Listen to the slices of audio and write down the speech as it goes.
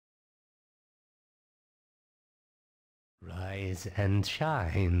Rise and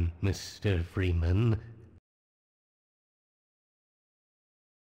shine, Mr. Freeman.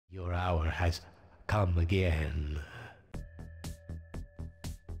 Your hour has come again.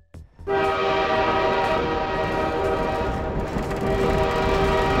 I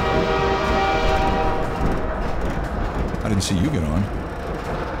didn't see you get on.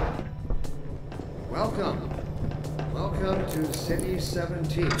 Welcome. Welcome to City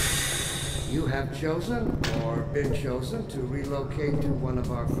 17. You have chosen, or been chosen, to relocate to one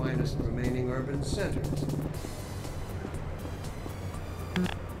of our finest remaining urban centers.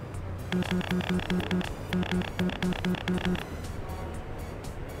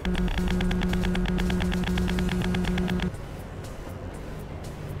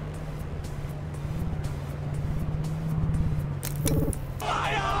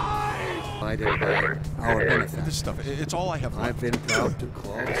 Our benefit. This stuff, it's all I have left. I've been proud to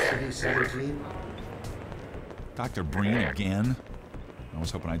call City 17. Dr. Breen again? I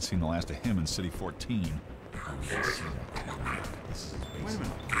was hoping I'd seen the last of him in City 14. Wait a minute.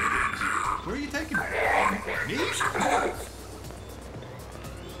 Where are you taking me? Me?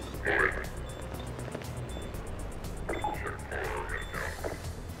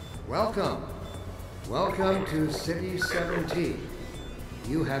 Welcome. Welcome to City 17.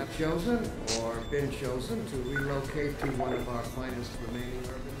 You have chosen, or been chosen, to relocate to one of our finest remaining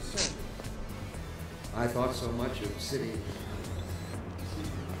urban centers. I thought so much of City...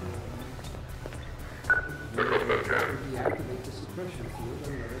 Deactivate the suppression field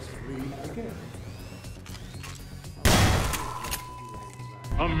and let us breathe again.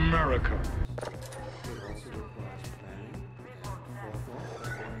 America. It also requires planning, forethought,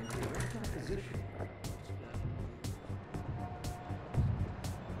 and direct opposition.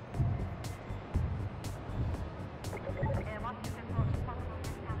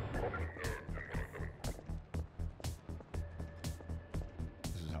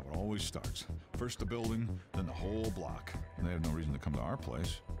 This is how it always starts. First the building, then the whole block. And they have no reason to come to our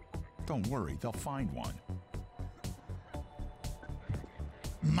place. Don't worry, they'll find one.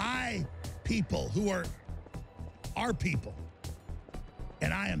 My people, who are our people,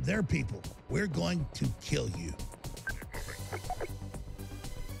 and I am their people, we're going to kill you.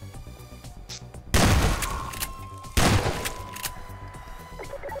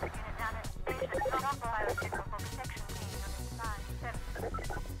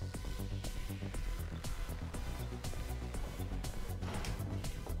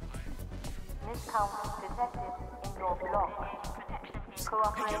 Miscounts detected in your block.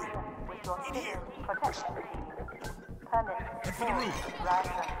 Cooperation with your civil protection team. Permit Head for the roof.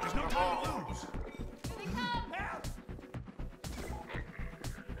 Riser. There's no time to lose.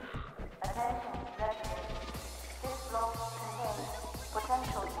 Attention residents. This block contains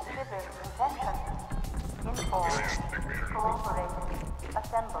potential civil intentions. Inform. Cooperate.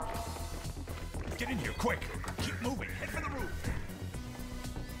 Assemble. Get in here, quick. Keep moving. Head for the roof.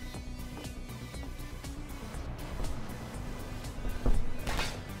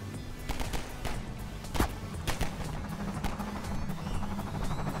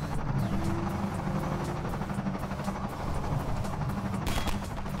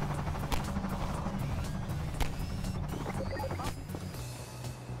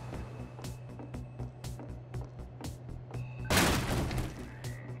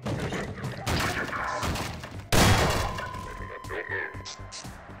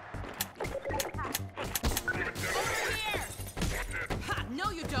 No,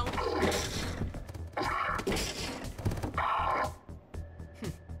 you don't.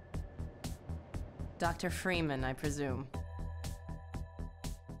 Dr. Freeman, I presume.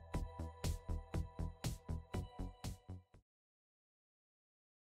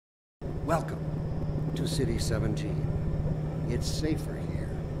 Welcome to City 17. It's safer here.